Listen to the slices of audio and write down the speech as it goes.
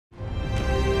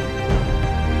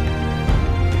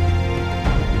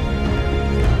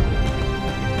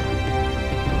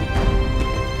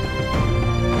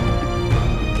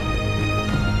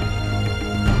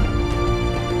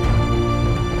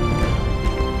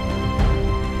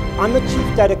I'm the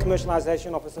Chief Data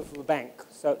Commercialization Officer for the bank.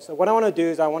 So what I want to do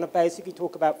is I want to basically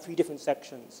talk about 3 different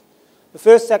sections. The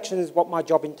first section is what my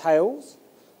job entails.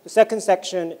 The second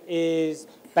section is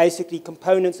basically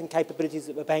components and capabilities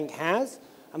that the bank has.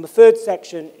 And the third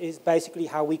section is basically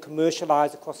how we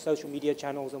commercialize across social media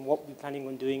channels and what we're planning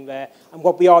on doing there and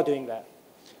what we are doing there.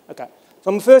 Okay,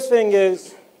 so the first thing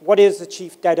is, what is the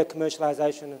Chief Data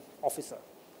Commercialization Officer?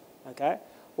 Okay,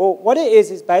 well, what it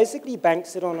is basically banks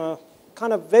sit on a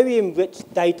kind of very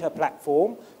enriched data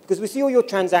platform because we see all your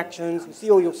transactions, we see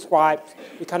all your swipes,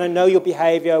 we kind of know your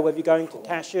behavior, whether you're going to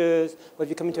Tasha's, whether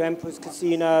you're coming to Emperor's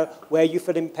Casino, where you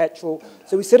fill in petrol.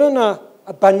 So we sit on an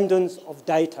abundance of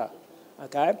data.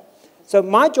 Okay? So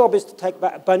my job is to take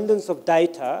that abundance of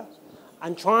data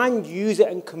and try and use it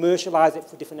and commercialize it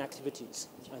for different activities.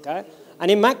 Okay? And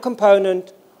in that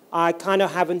component, I kind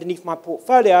of have underneath my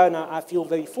portfolio, and I feel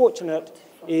very fortunate,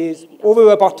 is all the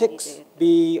robotics,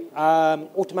 the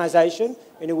automation,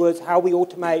 in other words, how we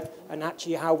automate and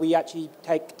actually how we actually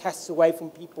take tasks away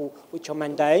from people which are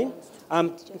mundane,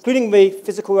 including the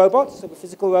physical robots, so the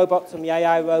physical robots and the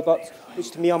AI robots,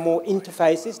 which to me are more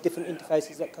interfaces, different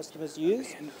interfaces that customers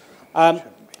use.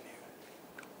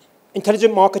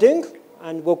 Intelligent marketing,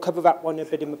 and we'll cover that one a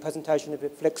bit in the presentation if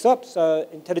it flicks up. So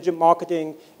intelligent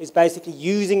marketing is basically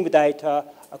using the data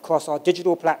across our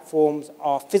digital platforms,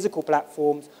 our physical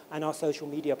platforms, and our social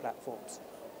media platforms.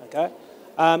 Okay?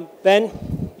 Then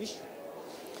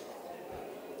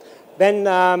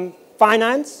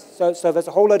finance. So there's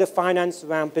a whole load of finance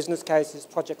around business cases,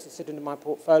 projects that sit in my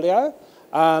portfolio.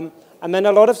 And then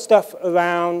a lot of stuff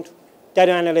around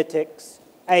data analytics,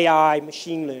 AI,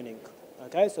 machine learning.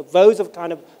 Okay, so those are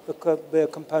kind of the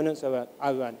components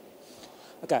I run.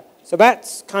 Okay, so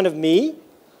that's kind of me.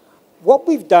 What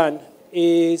we've done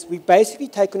is we've basically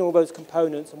taken all those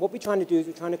components, and what we're trying to do is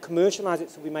we're trying to commercialize it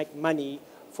so we make money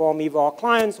from either our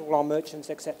clients or our merchants,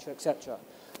 et cetera, et cetera.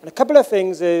 And a couple of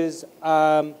things is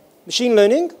machine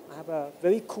learning. I have a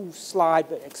very cool slide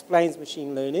that explains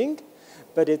machine learning,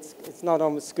 but it's not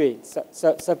on the screen.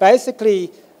 So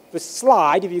basically, the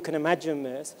slide, if you can imagine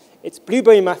this, it's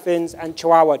blueberry muffins and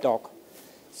Chihuahua dog.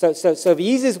 So the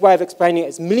easiest way of explaining it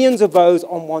is millions of those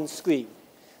on one screen.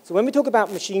 So when we talk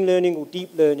about machine learning or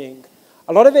deep learning,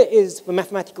 a lot of it is the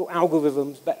mathematical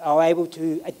algorithms that are able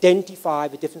to identify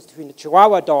the difference between a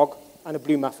Chihuahua dog and a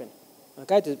blue muffin.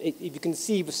 Okay? If you can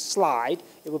see the slide,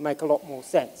 it would make a lot more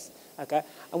sense. Okay?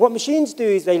 And what machines do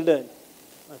is they learn.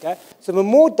 Okay? So the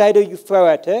more data you throw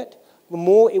at it, the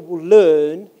more it will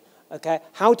learn, okay,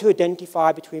 how to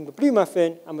identify between the blue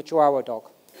muffin and the Chihuahua dog.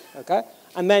 Okay?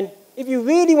 And then if you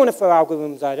really want to throw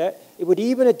algorithms at it, it would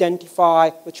even identify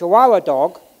the Chihuahua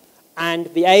dog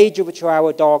and the age of a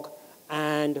Chihuahua dog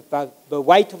and the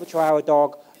weight of a Chihuahua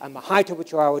dog and the height of a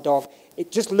Chihuahua dog.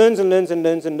 It just learns and learns and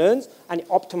learns and learns, and it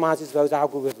optimizes those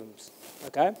algorithms.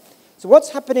 Okay? So what's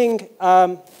happening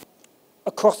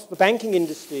across the banking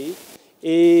industry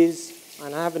is,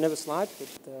 and I have another slide, but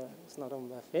it's not on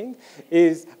my thing,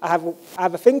 is I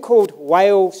have a thing called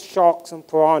whales, sharks, and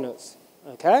piranhas.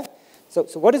 Okay? So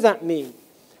what does that mean?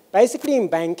 Basically in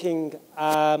banking,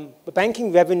 the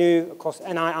banking revenue across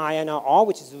NII, NRR,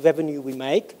 which is the revenue we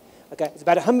make, okay, it's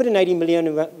about 180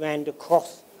 million rand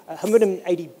across,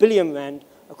 180 billion rand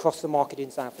across the market in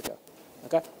South Africa.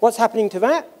 Okay? What's happening to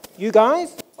that? You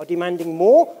guys are demanding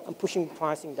more and pushing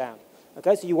pricing down.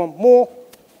 Okay? So you want more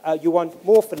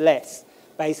for less,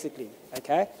 basically.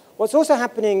 Okay? What's also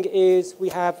happening is we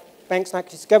have banks like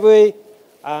Discovery,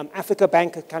 Africa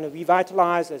Bank are kind of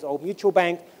revitalized, there's Old Mutual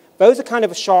Bank. Those are kind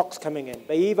of sharks coming in.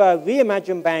 They either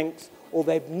reimagine banks or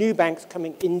they have new banks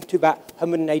coming into that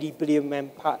 180 billion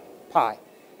rand pie.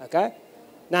 Okay?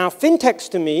 Now, fintechs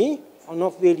to me are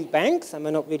not really banks, and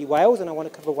they're not really whales, and I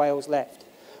want to cover whales left.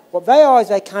 What they are is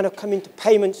they kind of come into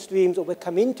payment streams or they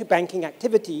come into banking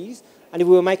activities, and if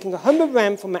we were making 100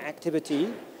 rand from that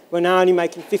activity, we're now only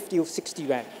making 50 or 60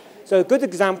 rand. So a good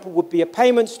example would be a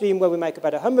payment stream where we make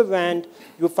about 100 rand.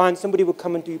 You'll find somebody would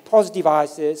come and do POS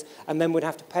devices, and then would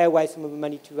have to pay away some of the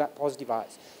money to that POS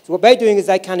device. So what they're doing is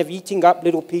they're kind of eating up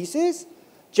little pieces.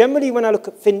 Generally, when I look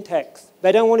at fintechs,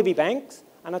 they don't want to be banks,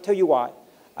 and I'll tell you why.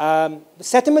 The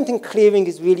settlement and clearing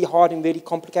is really hard and really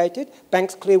complicated.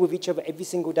 Banks clear with each other every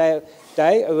single day.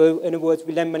 In other words,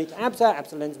 we lend money to ABSA,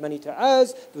 ABSA lends money to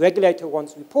us, the regulator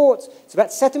wants reports. So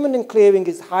that settlement and clearing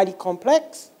is highly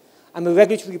complex, and the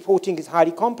regulatory reporting is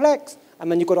highly complex,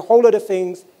 and then you've got a whole lot of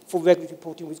things for regulatory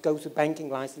reporting which goes with banking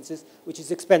licenses, which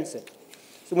is expensive.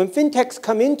 So when fintechs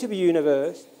come into the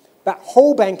universe, that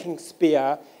whole banking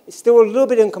sphere is still a little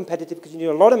bit uncompetitive because you need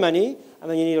a lot of money,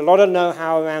 and then you need a lot of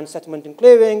know-how around settlement and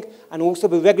clearing, and also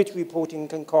the regulatory reporting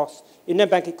can cost, in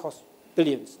Nedbank it costs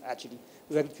billions, actually.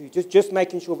 Just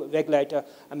making sure that regulator,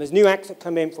 and there's new acts that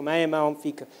come in from AML and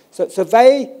FICA. So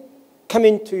they come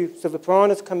into, so the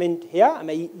piranhas come in here, and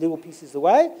they eat little pieces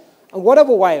away. And what are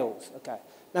the whales? Okay.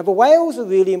 Now, the whales are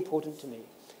really important to me,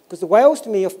 because the whales to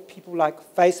me are people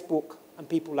like Facebook and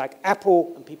people like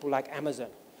Apple and people like Amazon.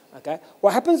 Okay?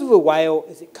 What happens with a whale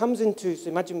is it comes into, so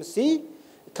imagine the sea,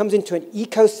 it comes into an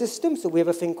ecosystem, so we have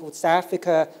a thing called South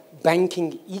Africa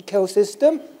banking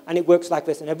ecosystem, and it works like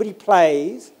this, and everybody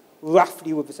plays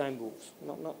roughly with the same rules,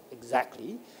 not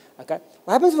exactly. Okay?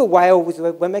 What happens with a whale is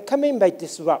when they come in, they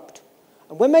disrupt.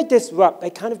 And when they disrupt, they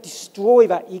kind of destroy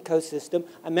that ecosystem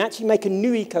and they actually make a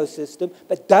new ecosystem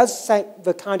that does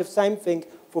the kind of same thing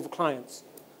for the clients.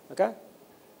 Okay?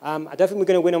 I don't think we're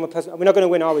going to win on the person. We're not going to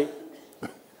win, are we?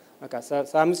 Okay, so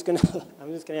I'm just going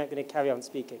to carry on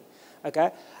speaking.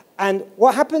 Okay? And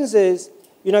what happens is,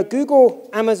 you know, Google,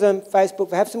 Amazon,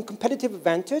 Facebook, they have some competitive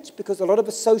advantage because a lot of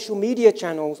the social media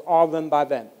channels are run by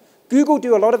them. Google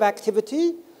do a lot of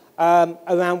activity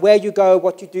around where you go,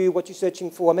 what you do, what you're searching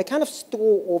for, and they kind of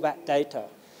store all that data.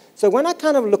 So when I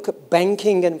kind of look at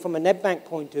banking and from a Nedbank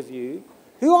point of view,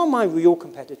 who are my real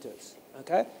competitors?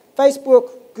 Okay?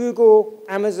 Facebook, Google,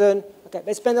 Amazon, okay,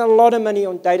 they spend a lot of money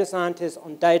on data scientists,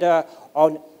 on data,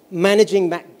 on managing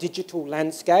that digital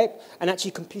landscape and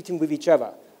actually competing with each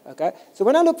other. Okay? So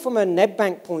when I look from a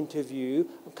Nedbank point of view,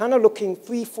 I'm kind of looking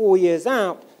 3-4 years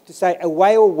out to say a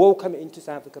whale will come into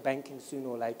South Africa banking sooner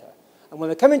or later. And when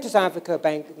we come into South Africa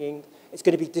banking, it's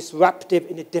going to be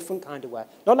disruptive in a different kind of way.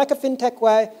 Not like a fintech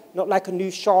way, not like a new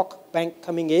shark bank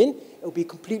coming in. It will be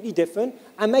completely different.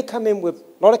 And they come in with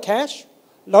a lot of cash,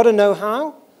 a lot of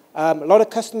know-how, a lot of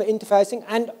customer interfacing,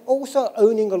 and also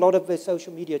owning a lot of their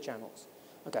social media channels.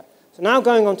 Okay, so now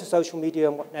going on to social media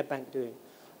and what Nedbank are doing.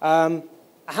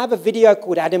 I have a video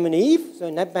called Adam and Eve. So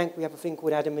in Nedbank, we have a thing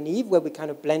called Adam and Eve where we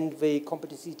kind of blend the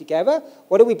competencies together.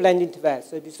 What do we blend into there?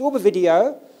 So if you saw the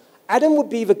video, Adam would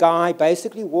be the guy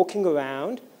basically walking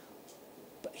around.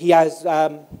 He has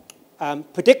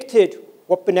predicted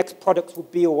what the next products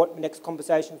would be or what the next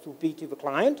conversations would be to the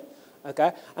client.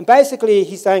 Okay? And basically,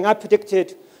 he's saying, I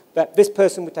predicted that this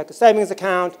person would take a savings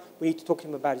account. We need to talk to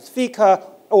him about his FICA,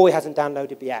 or he hasn't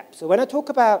downloaded the app. So when I talk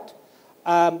about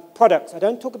products, I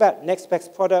don't talk about next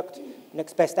best product,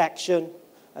 next best action,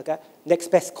 okay? Next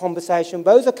best conversation.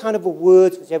 Those are kind of the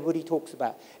words which everybody talks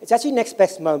about. It's actually next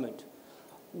best moment.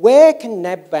 Where can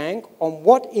Nedbank, on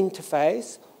what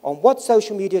interface, on what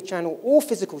social media channel or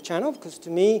physical channel, because to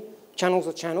me, channels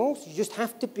are channels, you just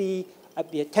have to be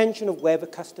at the attention of where the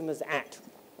customer's at,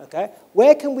 okay?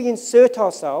 Where can we insert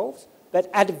ourselves that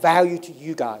add value to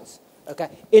you guys, okay?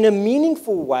 In a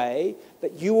meaningful way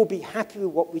that you will be happy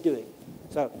with what we're doing.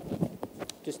 So,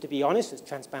 just to be honest, as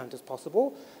transparent as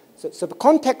possible, so the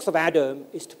context of Adam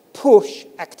is to push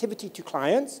activity to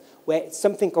clients where it's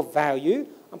something of value,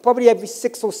 and probably every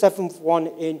 6th or 7th one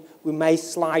in, we may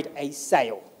slide a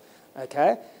sale,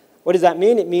 okay? What does that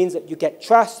mean? It means that you get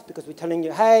trust because we're telling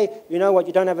you, hey, you know what,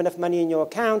 you don't have enough money in your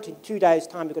account. In 2 days'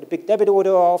 time, you've got a big debit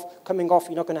order coming off,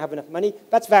 you're not going to have enough money.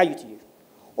 That's value to you.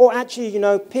 Or actually, you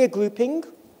know, peer grouping,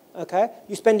 okay?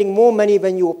 You're spending more money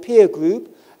than your peer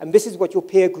group, and this is what your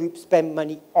peer group spend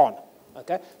money on,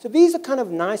 okay? So these are kind of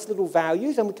nice little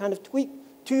values, and we kind of tweak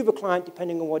to the client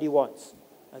depending on what he wants,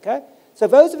 okay? So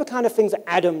those are the kind of things that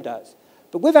Adam does.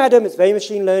 But with Adam, it's very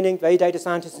machine learning, very data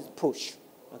scientist, it's push,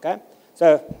 okay?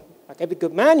 So like every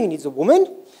good man, he needs a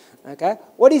woman, okay?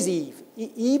 What is Eve?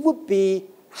 Eve would be,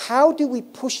 how do we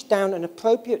push down an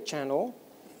appropriate channel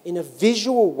in a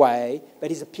visual way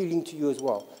that is appealing to you as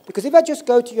well? Because if I just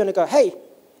go to you and I go, hey,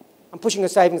 I'm pushing a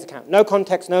savings account, no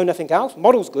context, no nothing else,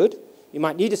 model's good, you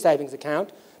might need a savings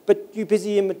account, but you're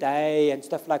busy in the day and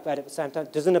stuff like that at the same time,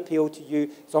 it doesn't appeal to you,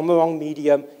 it's on the wrong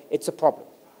medium, it's a problem.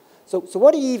 So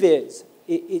what Eve is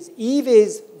Eve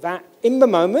is that in the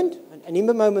moment, and in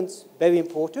the moment's very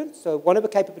important, so one of the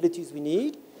capabilities we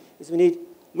need is we need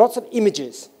lots of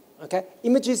images, okay?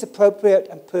 Images appropriate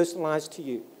and personalized to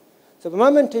you. So the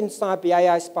moment inside the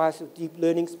AI space or deep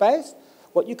learning space,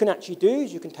 what you can actually do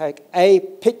is you can take a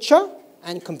picture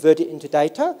and convert it into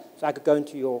data. So I could go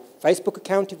into your Facebook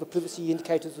account if the privacy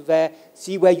indicators are there,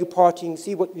 see where you're partying,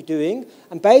 see what you're doing,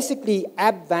 and basically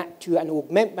add that to and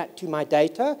augment that to my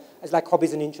data as like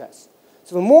hobbies and interests.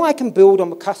 So the more I can build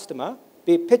on the customer,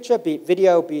 be it picture, be it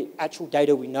video, be it actual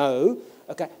data we know,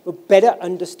 okay, the better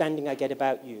understanding I get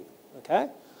about you, okay?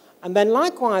 And then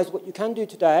likewise, what you can do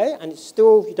today, and it's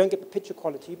still, you don't get the picture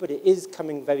quality, but it is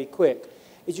coming very quick,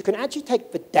 is you can actually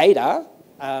take the data.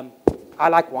 I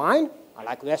like wine, I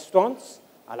like restaurants,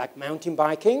 I like mountain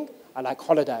biking, I like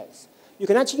holidays. You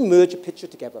can actually merge a picture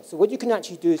together. So what you can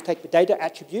actually do is take the data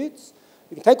attributes,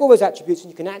 you can take all those attributes and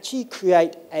you can actually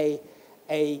create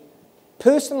a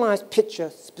personalized picture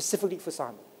specifically for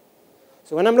Simon.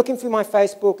 So when I'm looking through my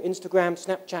Facebook, Instagram,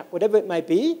 Snapchat, whatever it may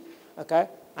be, okay,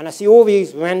 and I see all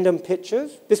these random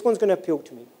pictures, this one's going to appeal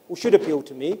to me, or should appeal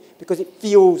to me, because it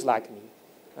feels like me.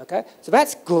 Okay? So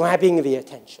that's grabbing the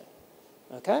attention.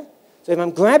 Okay? So if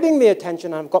I'm grabbing the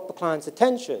attention and I've got the client's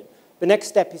attention, the next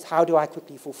step is how do I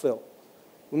quickly fulfill?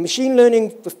 With machine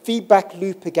learning, the feedback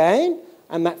loop again,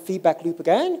 and that feedback loop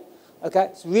again, okay,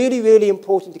 it's really, really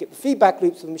important to get the feedback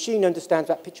loop so the machine understands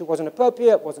that picture wasn't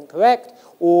appropriate, wasn't correct,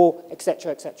 or et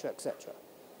cetera, et cetera, et cetera.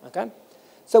 Okay?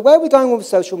 So where are we going with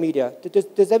social media?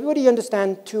 Does everybody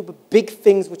understand two of the big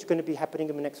things which are going to be happening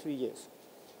in the next few years?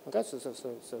 Okay, so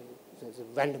it's a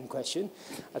random question.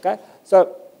 Okay,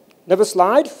 so another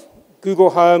slide.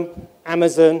 Google Home,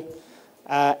 Amazon,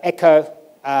 Echo,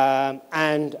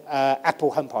 and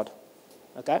Apple HomePod.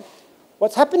 Okay?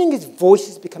 What's happening is voice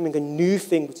is becoming a new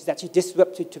thing which is actually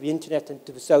disrupted to the internet and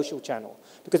to the social channel.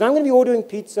 Because I'm going to be ordering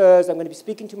pizzas, I'm going to be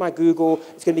speaking to my Google,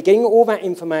 it's going to be getting all that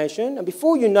information, and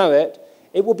before you know it,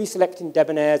 it will be selecting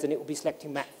debonaires and it will be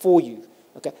selecting that for you.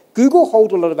 Okay? Google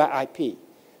hold a lot of that IP.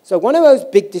 So one of those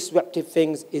big disruptive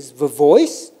things is the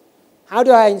voice. How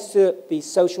do I insert the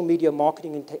social media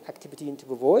marketing activity into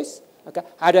the voice? Okay?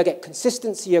 How do I get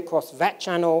consistency across that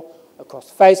channel,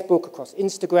 across Facebook, across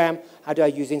Instagram? How do I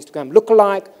use Instagram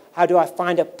lookalike? How do I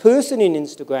find a person in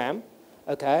Instagram,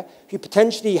 okay, who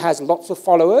potentially has lots of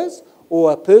followers,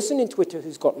 or a person in Twitter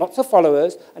who's got lots of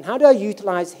followers, and how do I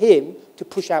utilize him to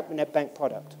push out the Nedbank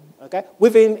product, okay,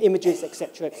 with images, et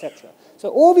cetera, et cetera. So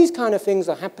all these kind of things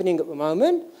are happening at the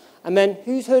moment. And then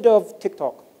who's heard of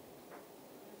TikTok?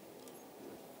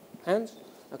 Hands?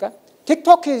 Okay.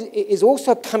 TikTok is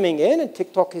also coming in, and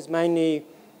TikTok is mainly,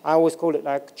 I always call it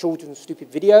like children's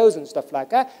stupid videos and stuff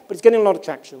like that, but it's getting a lot of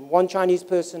traction. One Chinese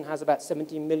person has about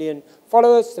 17 million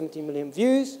followers, 17 million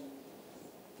views.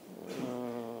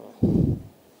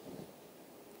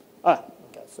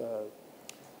 Okay, so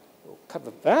we'll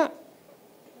cover that.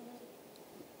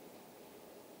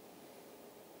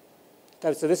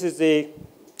 Okay, so this is the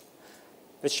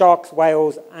sharks,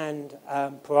 whales, and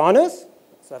piranhas.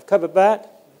 So I've covered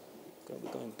that.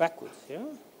 We're going backwards here.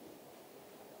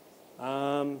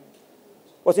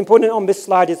 What's important on this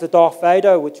slide is the Darth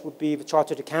Vader, which would be the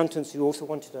chartered accountants who also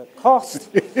wanted a cost.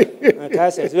 Okay,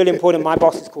 so it's really important. My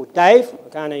boss is called Dave.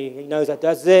 Okay, and he knows that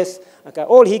does this. Okay,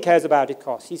 all he cares about is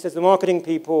cost. He says the marketing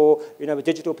people, you know, the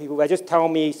digital people, they just tell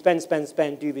me spend, spend,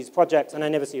 spend, do these projects, and I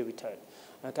never see a return.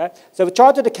 Okay, so the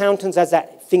chartered accountants, as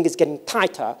that thing is getting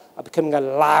tighter, are becoming a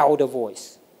louder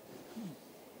voice.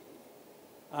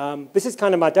 This is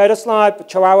kind of my data slide, the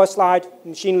Chihuahua slide,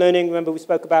 machine learning. Remember we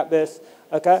spoke about this.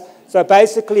 Okay, so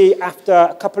basically after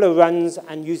a couple of runs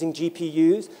and using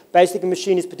GPUs, basically the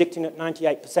machine is predicting at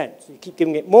 98%. So you keep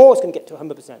giving it more, it's going to get to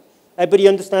 100%. Everybody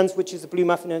understands which is a blue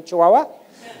muffin and a Chihuahua?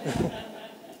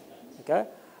 Okay.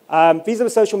 These are the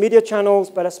social media channels,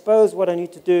 but I suppose what I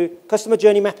need to do, customer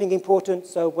journey mapping important,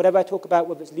 so whatever I talk about,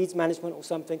 whether it's leads management or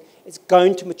something, it's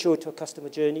going to mature to a customer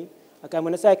journey. Okay,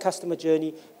 when I say customer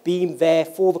journey, being there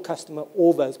for the customer,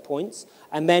 all those points,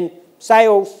 and then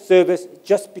sales, service, it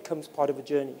just becomes part of a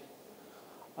journey.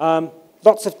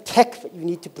 Lots of tech that you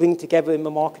need to bring together in the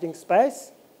marketing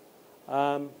space.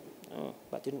 Oh,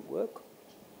 that didn't work.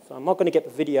 So I'm not going to get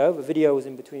the video. The video is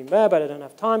in between there, but I don't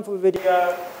have time for the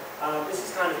video. This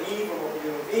is kind of Eve and what we're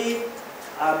doing with Eve.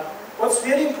 What's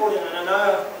really important, and I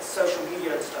know it's social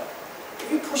media and stuff,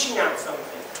 if you're pushing out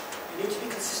something, you need to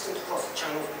be consistent across the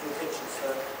channels with your pictures.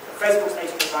 So Facebook's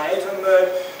HTML5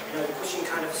 mode, you know, you're pushing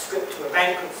kind of a script to a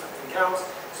bank or something else.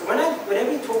 So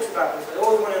whenever he talks about this, they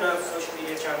always want to know social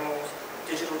media channels,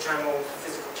 digital channels,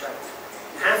 physical channels.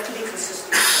 You have to be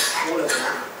consistent across all of them.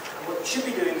 And what you should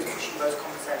be doing is pushing those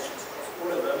conversations across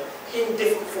all of them in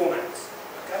different formats.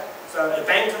 Okay? So at a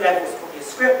bank level, it's probably a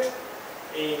script.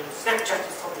 In Snapchat,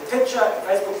 it's probably a picture. In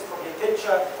Facebook, it's probably a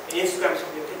picture. In Instagram, it's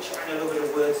probably a picture and a little bit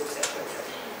of words, etc.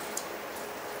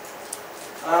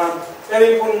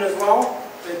 Very important as well,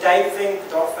 the Dave thing, the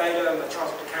Darth Vader and the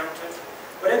chartered accountant.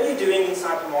 Whatever you're doing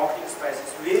inside the marketing space,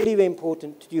 it's really, really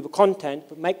important to do the content,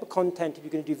 but make the content, if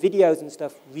you're going to do videos and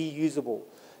stuff, reusable.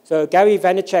 So Gary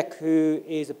Vaynerchuk, who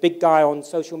is a big guy on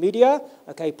social media,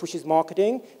 okay, pushes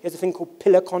marketing. He has a thing called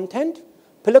pillar content.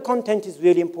 Pillar content is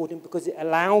really important because it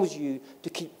allows you to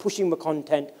keep pushing the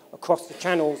content across the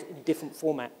channels in different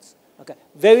formats. Okay,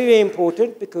 very, very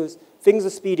important because things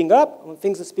are speeding up. And when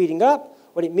things are speeding up,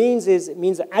 what it means is it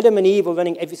means that Adam and Eve are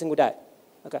running every single day.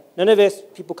 Okay, none of this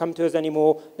people come to us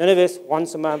anymore. None of this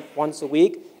once a month, once a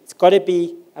week. It's got to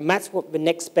be, and that's what the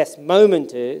next best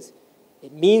moment is.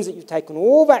 It means that you've taken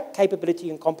all that capability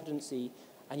and competency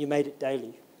and you made it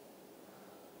daily.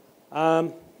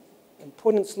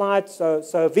 Important slide.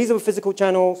 So these are the physical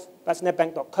channels. That's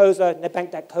nedbank.coza.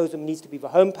 Nedbank.coza needs to be the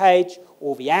homepage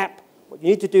or the app. What you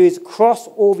need to do is cross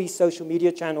all these social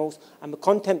media channels, and the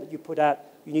content that you put out,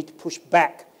 you need to push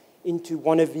back into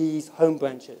one of these home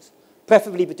branches.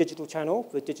 Preferably the digital channel,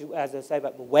 the digital, as I say,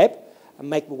 about the web, and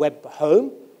make the web the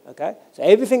home. Okay? So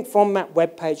everything from that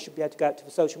web page should be able to go out to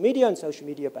the social media and social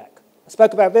media back. I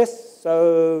spoke about this,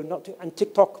 so and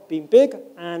TikTok being big,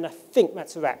 and I think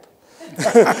that's a wrap.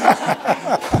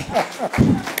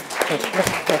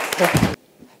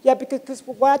 Yeah, because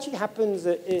what actually happens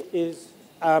is,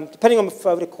 depending on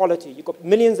the quality, you've got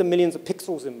millions and millions of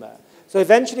pixels in there. So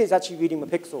eventually it's actually reading the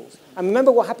pixels. And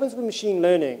remember, what happens with machine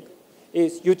learning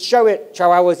is you'd show it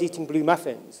chihuahuas eating blue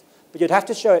muffins, but you'd have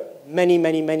to show it many,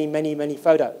 many, many, many, many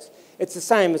photos. It's the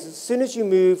same as soon as you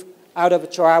move out of a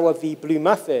chihuahua v blue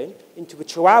muffin into a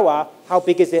chihuahua, how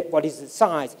big is it, what is its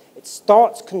size? It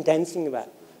starts condensing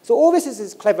that. So all this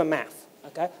is clever math,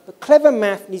 okay? But clever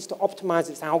math needs to optimize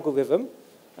its algorithm,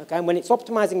 okay? And when it's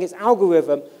optimizing its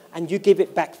algorithm and you give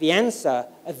it back the answer,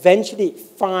 eventually it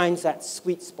finds that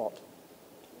sweet spot.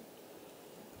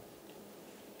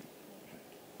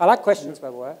 I like questions, by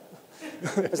the way.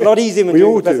 It's a lot easier when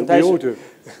doing a presentation. We all do.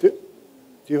 Do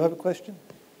you have a question?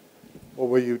 Or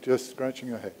were you just scratching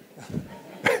your head?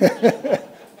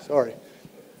 Sorry.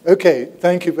 Okay,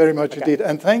 thank you very much indeed.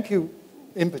 And thank you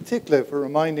in particular for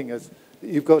reminding us that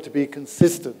you've got to be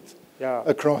consistent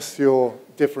across your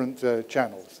different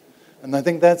channels. And I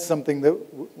think that's something that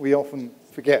we often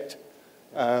forget.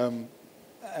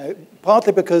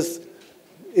 Partly because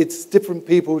it's different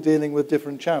people dealing with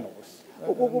different channels.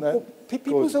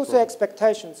 People's also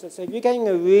expectations. So if you're getting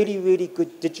a really, really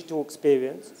good digital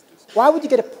experience, why would you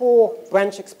get a poor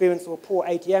branch experience or a poor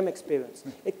ATM experience?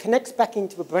 It connects back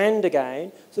into the brand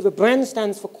again. So the brand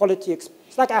stands for quality. It's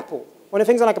like Apple. One of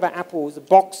the things I like about Apple is the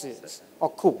boxes are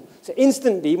cool. So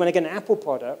instantly, when I get an Apple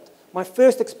product, my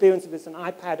first experience if it's an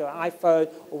iPad or iPhone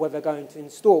or whether they're going to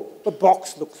install, the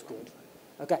box looks good.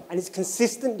 Okay? And it's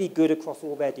consistently good across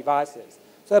all their devices.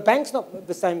 So a bank's not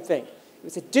the same thing. If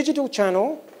it's a digital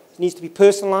channel, it needs to be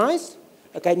personalized.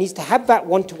 Okay, it needs to have that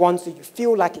one-to-one so you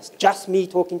feel like it's just me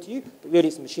talking to you, but really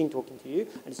it's a machine talking to you,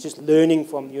 and it's just learning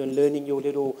from you and learning your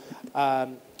little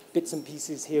bits and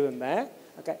pieces here and there.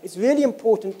 Okay, it's really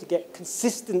important to get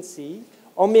consistency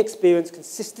on the experience,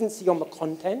 consistency on the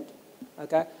content,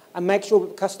 okay, and make sure that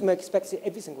the customer expects it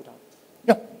every single time.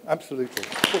 Yeah, absolutely.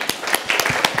 Cool.